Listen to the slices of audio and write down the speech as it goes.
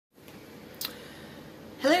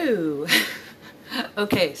Hello!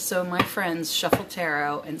 Okay, so my friends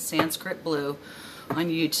Shuffletarot and Sanskrit Blue on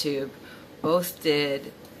YouTube both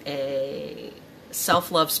did a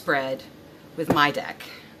self-love spread with my deck,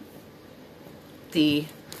 the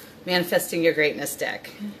Manifesting Your Greatness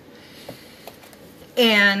deck.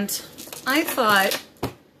 And I thought,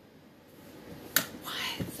 why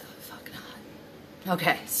the fuck not?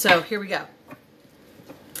 Okay, so here we go.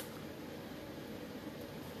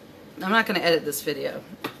 I'm not going to edit this video.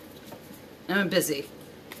 I'm busy.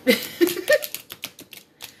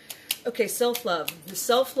 Okay, self-love. The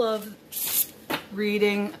self-love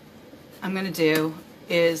reading I'm going to do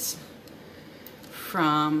is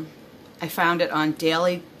from, I found it on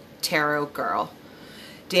Daily Tarot Girl.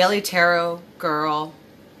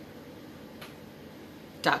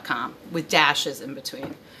 dailytarotgirl.com with dashes in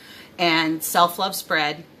between. And self-love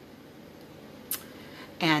spread.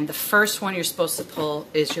 And the first one you're supposed to pull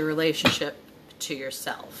is your relationship to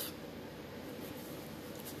yourself.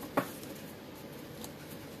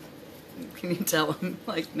 Can you tell I'm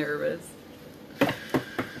like nervous? It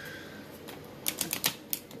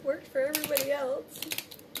worked for everybody else.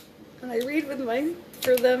 And I read with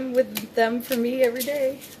them for me every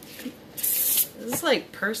day. This is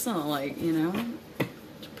like personal, like, you know,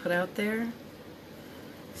 to put out there.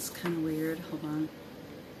 It's kind of weird. Hold on.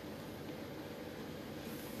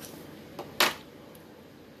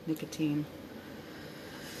 Nicotine.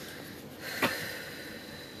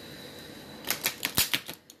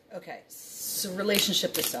 Okay, so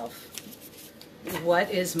relationship to self. What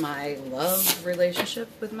is my love relationship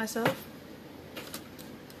with myself?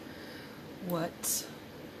 What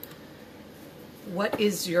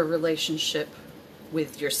is your relationship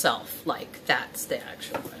with yourself like? That's the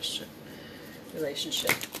actual question.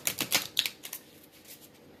 Relationship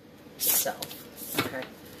to self. Okay,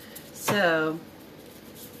 so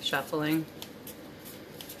shuffling.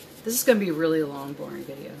 This is going to be a really long, boring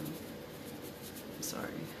video. I'm sorry.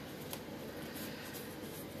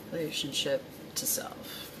 Relationship to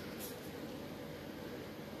self.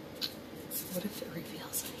 What if it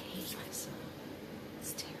reveals I hate myself?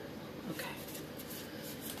 It's terrible. Okay.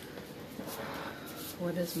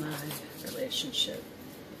 What is my relationship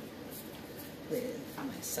with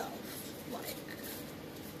myself like?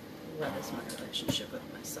 What is my relationship with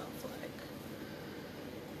myself like?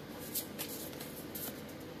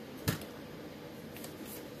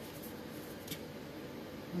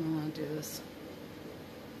 I don't want to do this.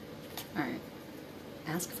 Alright.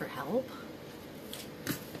 Ask for help?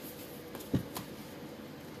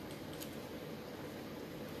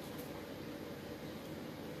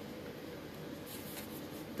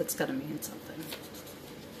 That's gotta mean something.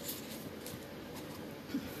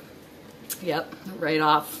 Yep, right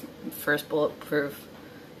off. First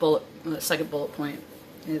second bullet point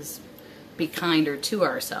is be kinder to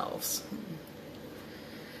ourselves.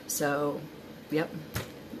 So, yep.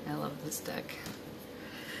 I love this deck.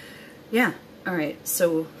 Yeah, alright,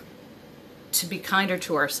 so to be kinder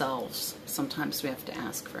to ourselves, sometimes we have to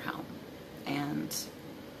ask for help. And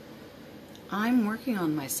I'm working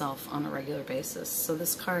on myself on a regular basis, so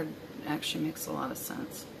this card actually makes a lot of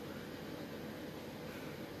sense.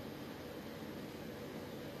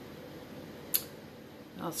 It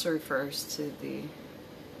also refers to the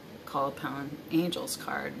Call Upon Angels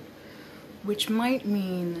card, which might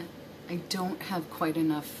mean I don't have quite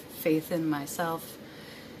enough faith in myself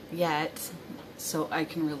yet, so I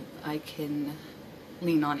can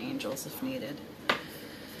lean on angels if needed.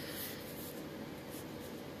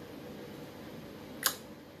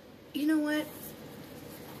 You know what?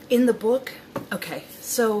 In the book, okay,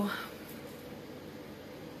 so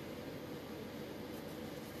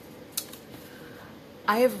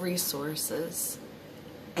I have resources,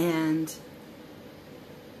 and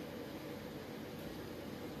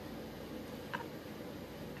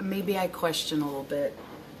maybe I question a little bit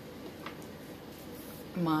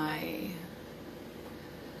my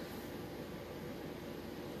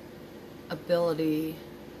ability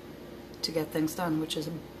to get things done, which is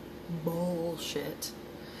bullshit.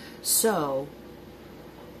 So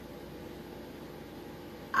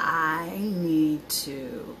I need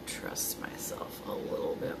to trust myself a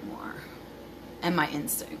little bit more and my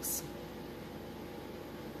instincts.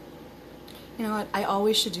 You know what? I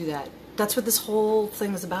always should do that. That's what this whole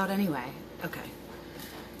thing is about anyway. Okay.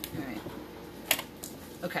 All right.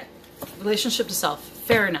 Okay. Relationship to self.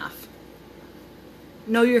 Fair enough.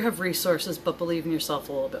 Know you have resources, but believe in yourself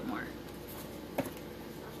a little bit more.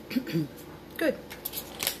 Good.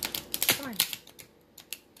 Fine.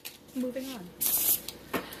 Moving on.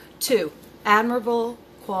 2. Admirable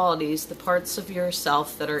qualities, the parts of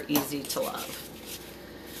yourself that are easy to love.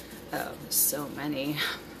 Oh, so many.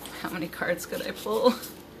 How many cards could I pull?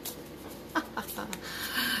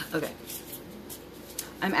 Okay.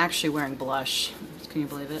 I'm actually wearing blush. Can you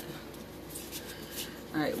believe it?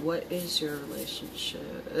 Alright, what is your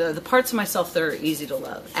relationship? The parts of myself that are easy to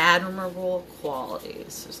love. Admirable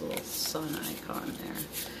qualities. There's a little sun icon there.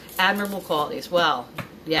 Admirable qualities. Well,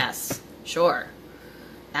 yes, sure.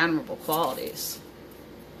 Admirable qualities.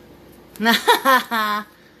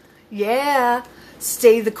 Yeah.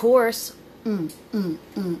 Stay the course.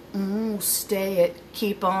 Stay it.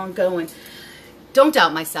 Keep on going. Don't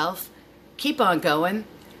doubt myself. Keep on going.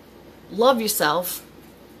 Love yourself.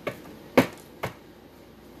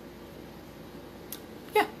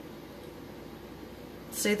 Yeah.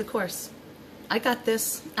 Stay the course. I got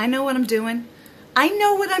this. I know what I'm doing. I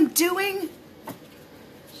know what I'm doing.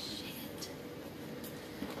 Shit.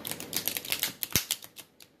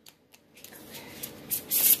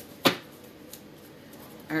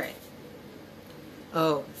 All right.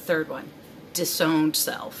 Oh, third one. Disowned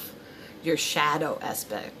self. Your shadow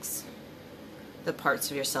aspects. The parts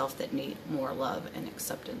of yourself that need more love and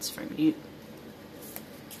acceptance from you.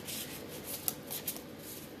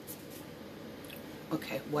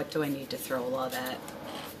 Okay, what do I need to throw love at?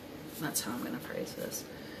 That's how I'm going to phrase this.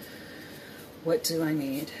 What do I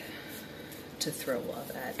need to throw love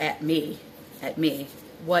at? At me. At me.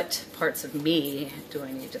 What parts of me do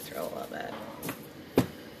I need to throw love at?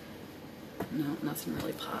 No, nothing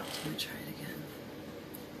really popped. Let me try it again.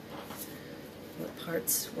 What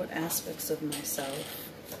parts, what aspects of myself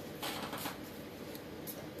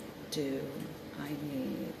do I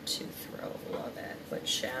need to throw love at? What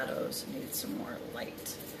shadows need some more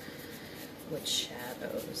light? What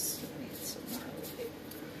shadows need some more light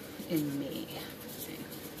in me?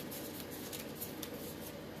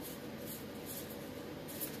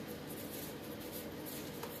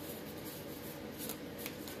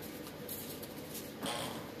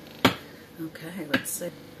 Okay, let's see.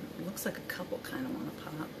 It looks like a couple kind of want to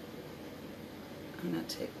pop. I'm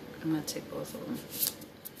gonna take both of them.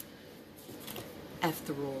 F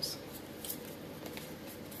the rules.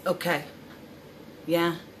 Okay.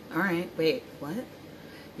 Yeah. All right. Wait. What?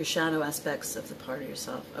 Your shadow aspects of the part of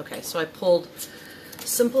yourself. Okay. So I pulled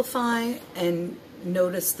simplify and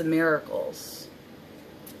notice the miracles.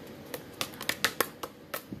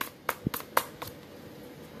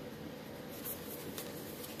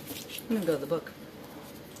 I'm gonna go to the book.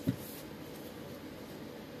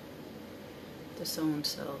 Disowned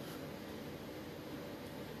self.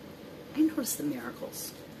 I notice the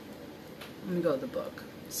miracles. Let me go to the book.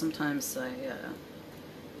 Sometimes I,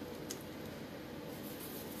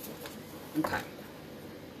 okay.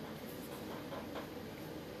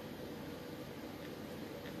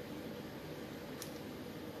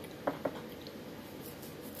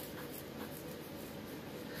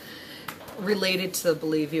 Related to the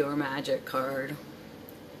Believe You or Magic card,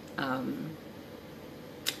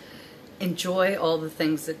 enjoy all the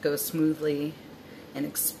things that go smoothly and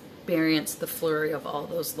experience the flurry of all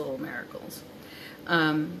those little miracles.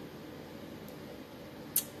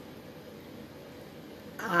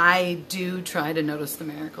 I do try to notice the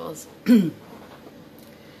miracles,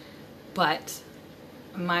 but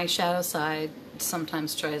my shadow side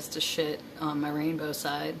sometimes tries to shit on my rainbow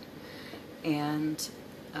side, and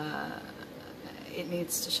it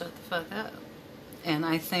needs to shut the fuck up. And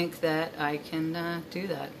I think that I can do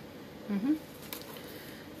that.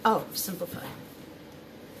 Oh, simplify.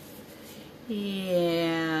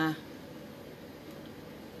 Yeah.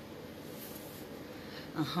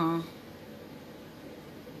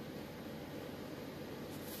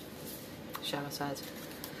 Shadow sides.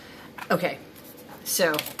 Okay, so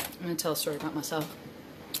I'm going to tell a story about myself.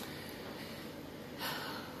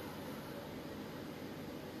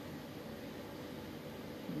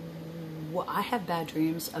 Well, I have bad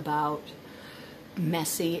dreams about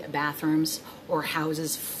messy bathrooms or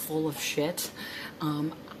houses full of shit.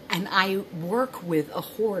 And I work with a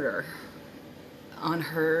hoarder on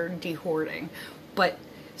her de-hoarding. But,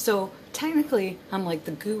 so technically I'm like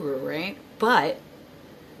the guru, right? But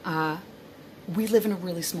we live in a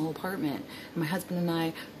really small apartment. My husband and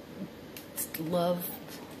I love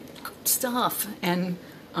stuff, and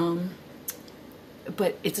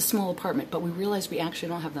but it's a small apartment, but we realize we actually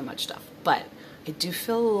don't have that much stuff. But I do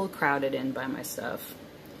feel a little crowded in by my stuff.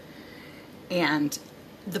 And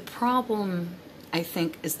the problem, I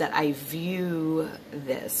think, is that I view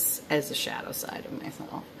this as a shadow side of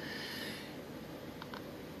myself.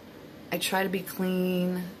 I try to be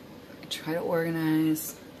clean. I try to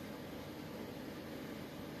organize.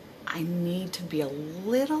 I need to be a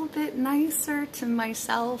little bit nicer to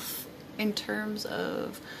myself in terms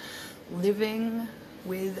of living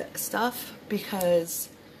with stuff because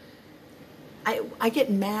I get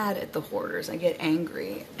mad at the hoarders. I get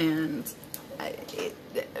angry, and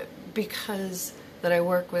because that I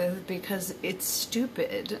work with, because it's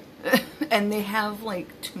stupid and they have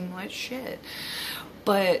like too much shit.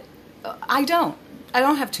 But I don't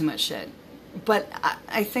have too much shit. But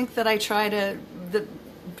I think that I try to, the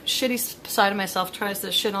shitty side of myself tries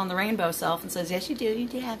to shit on the rainbow self and says, yes you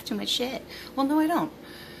do have too much shit. Well, no I don't.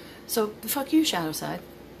 So fuck you, shadow side.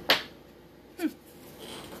 I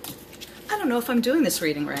don't know if I'm doing this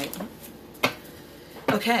reading right.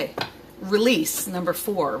 Okay, release, number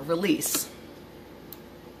 4, release.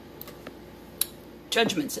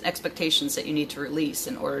 Judgments and expectations that you need to release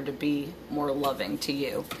in order to be more loving to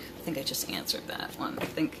you. I think I just answered that one. I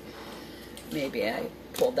think maybe I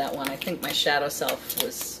pulled that one. I think my shadow self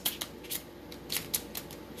was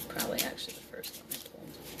probably actually the first one I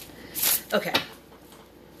pulled. Okay.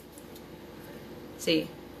 See,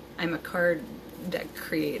 I'm a card deck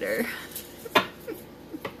creator.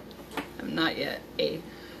 I'm not yet a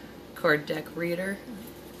card deck reader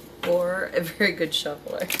or a very good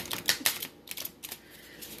shuffler.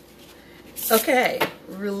 Okay,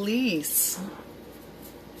 release.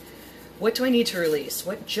 What do I need to release?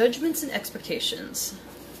 What judgments and expectations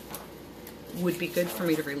would be good for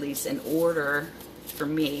me to release in order for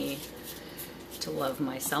me to love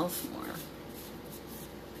myself more?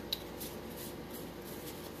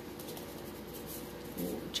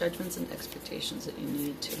 Ooh, judgments and expectations that you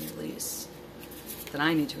need to release, that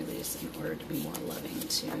I need to release in order to be more loving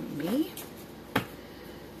to me.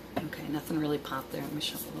 Okay, nothing really popped there. Let me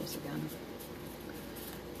shuffle those again.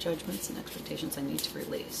 Judgments and expectations I need to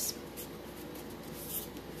release.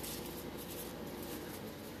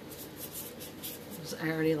 I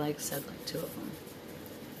already said 2 of them.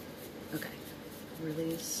 Okay.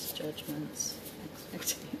 Release, judgments,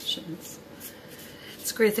 expectations.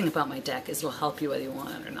 It's a great thing about my deck is it'll help you whether you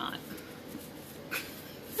want it or not.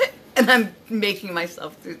 And I'm making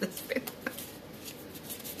myself do this video.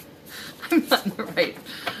 I'm not in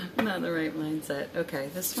the right mindset. Okay,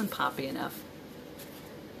 this one poppy enough.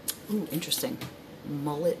 Ooh, interesting.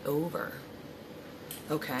 Mull it over.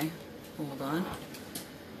 Okay, hold on.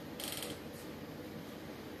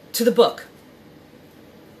 To the book.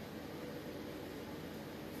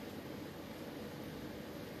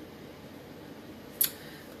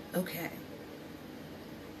 Okay.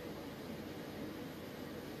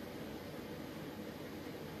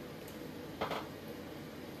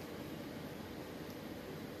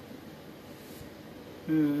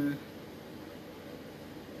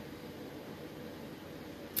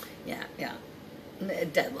 Yeah.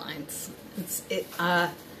 Deadlines.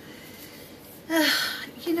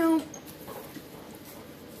 You know,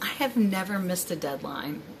 I have never missed a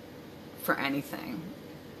deadline for anything.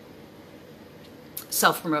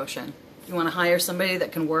 Self-promotion. You want to hire somebody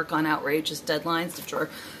that can work on outrageous deadlines to draw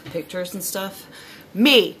pictures and stuff?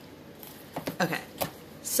 Me. Okay.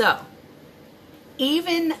 So,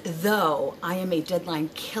 even though I am a deadline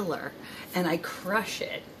killer and I crush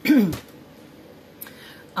it,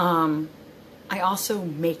 I also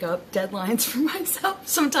make up deadlines for myself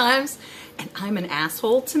sometimes, and I'm an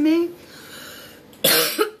asshole to me.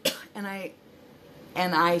 and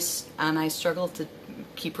I struggle to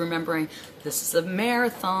keep remembering this is a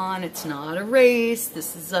marathon, it's not a race,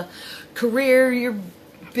 this is a career you're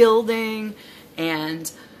building, and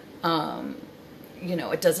you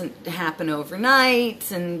know, it doesn't happen overnight,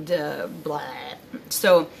 and blah.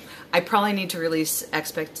 So I probably need to release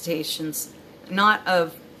expectations, not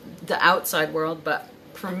of the outside world, but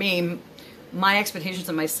for me, my expectations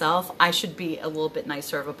of myself, I should be a little bit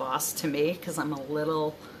nicer of a boss to me because I'm a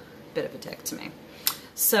little bit of a dick to me.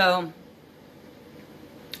 So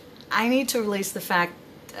I need to release the fact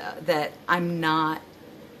that I'm not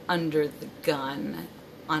under the gun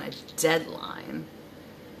on a deadline.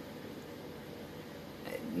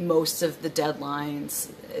 Most of the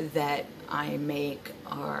deadlines that I make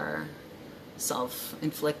are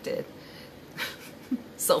self-inflicted.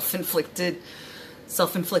 Self-inflicted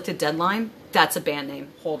deadline. That's a band name.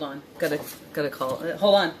 Hold on. Gotta call it.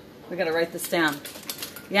 Hold on. We gotta write this down.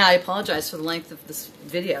 Yeah, I apologize for the length of this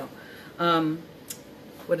video.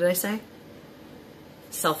 What did I say?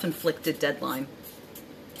 Self-inflicted deadline.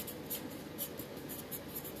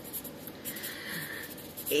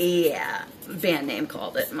 Yeah, band name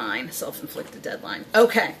called it. Mine. Self-inflicted deadline.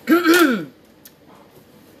 Okay.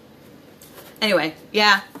 Anyway,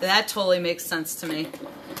 yeah, that totally makes sense to me.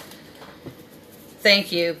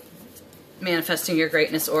 Thank you, Manifesting Your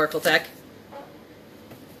Greatness Oracle deck.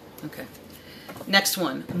 Okay. Next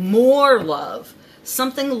one. More love.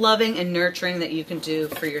 Something loving and nurturing that you can do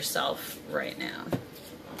for yourself right now.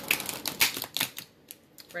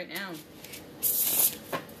 right now.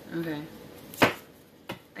 Okay. All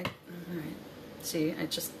right. See, I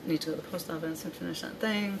just need to go to the post office and finish that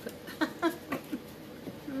thing. But time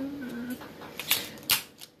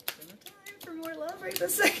for more love right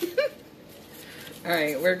this second. All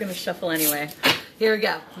right, we're gonna shuffle anyway. Here we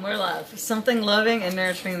go. More love. Something loving and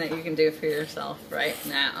nurturing that you can do for yourself right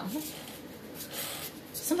now.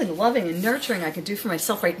 Something loving and nurturing I can do for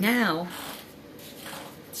myself right now.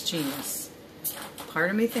 It's genius. Part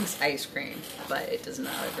of me thinks ice cream, but it does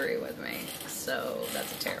not agree with me. So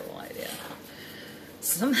that's a terrible idea.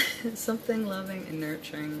 Something loving and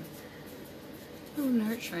nurturing. Oh,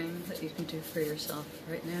 nurturing that you can do for yourself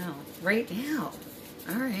right now. Right now.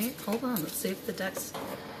 All right, hold on. Let's see if the deck's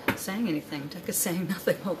saying anything. Deck is saying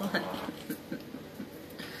nothing. Hold on.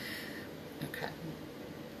 Okay.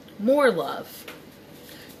 More love.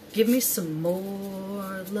 Give me some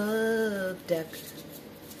more love, deck.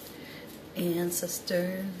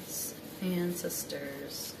 Ancestors,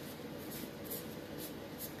 ancestors.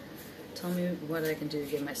 Tell me what I can do to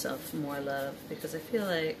give myself more love, because I feel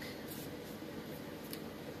like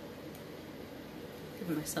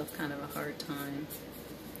giving myself kind of a hard time.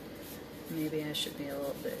 Maybe I should be a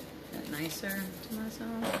little bit nicer to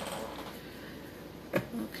myself.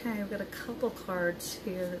 Okay, I've got a couple cards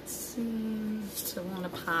here that seem to want to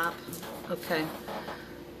pop. Okay.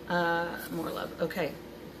 More love. Okay.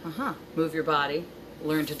 Move your body.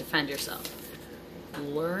 Learn to defend yourself.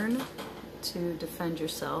 Learn to defend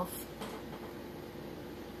yourself.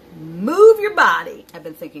 Move your body. I've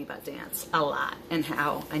been thinking about dance a lot and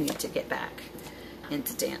how I need to get back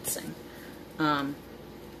into dancing.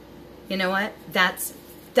 You know what? That's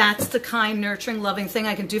the kind, nurturing, loving thing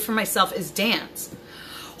I can do for myself is dance.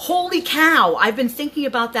 Holy cow, I've been thinking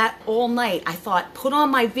about that all night. I thought, put on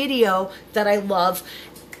my video that I love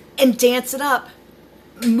and dance it up.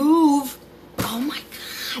 Move. Oh my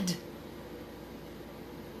God.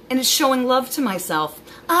 And it's showing love to myself.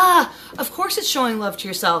 Of course it's showing love to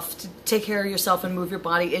yourself. To take care of yourself and move your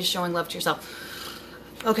body is showing love to yourself.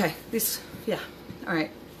 Okay, yeah, all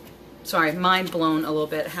right. Sorry, mind blown a little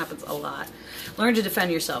bit. It happens a lot. Learn to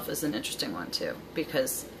defend yourself is an interesting one too,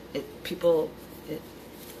 because it's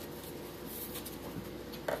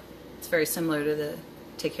very similar to the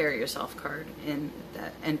take care of yourself card, and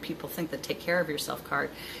people think the take care of yourself card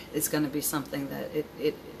is going to be something that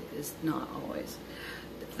it is not always.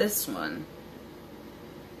 But this one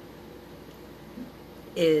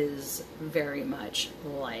is very much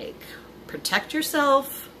like protect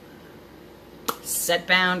yourself, set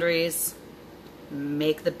boundaries,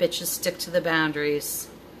 make the bitches stick to the boundaries.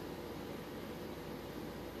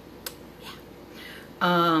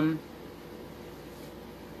 Yeah.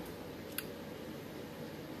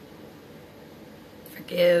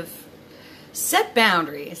 Forgive. Set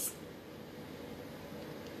boundaries.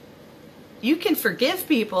 You can forgive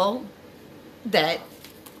people that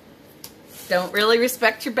don't really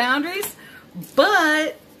respect your boundaries,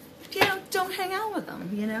 but, you know, don't hang out with them,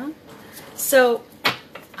 you know? So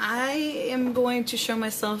I am going to show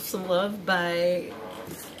myself some love by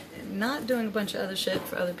not doing a bunch of other shit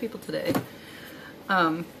for other people today,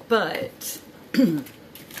 but taking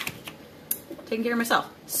care of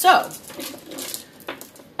myself. So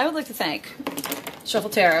I would like to thank Shuffle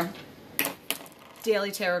Tarot,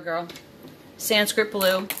 Daily Tarot Girl, Sanskrit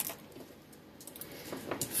Blue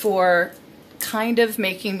for kind of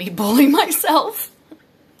making me bully myself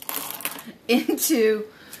into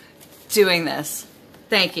doing this.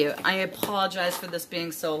 Thank you. I apologize for this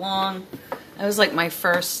being so long. It was like my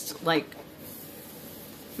first, this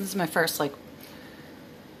is my first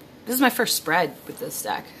spread with this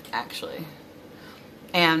deck, actually.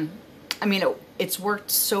 And I mean, it's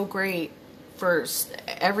worked so great for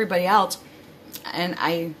everybody else, and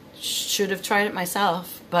I should have tried it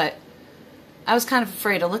myself, but I was kind of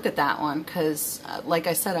afraid to look at that one because, like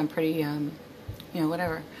I said, I'm pretty, you know,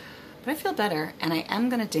 whatever. But I feel better, and I am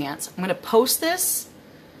going to dance. I'm going to post this,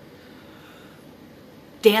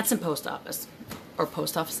 dance and post office, or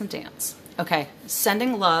post office and dance. Okay,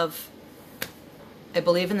 sending love. I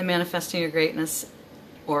believe in the Manifesting Your Greatness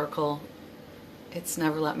Oracle. It's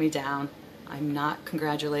never let me down. I'm not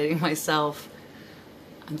congratulating myself.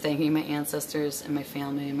 I'm thanking my ancestors and my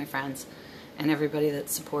family and my friends and everybody that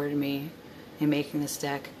supported me in making this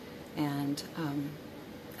deck, and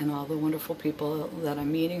all the wonderful people that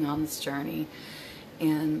I'm meeting on this journey.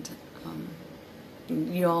 And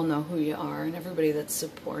you all know who you are, and everybody that's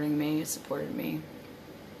supported me.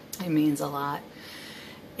 It means a lot.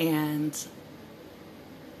 And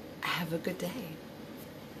have a good day.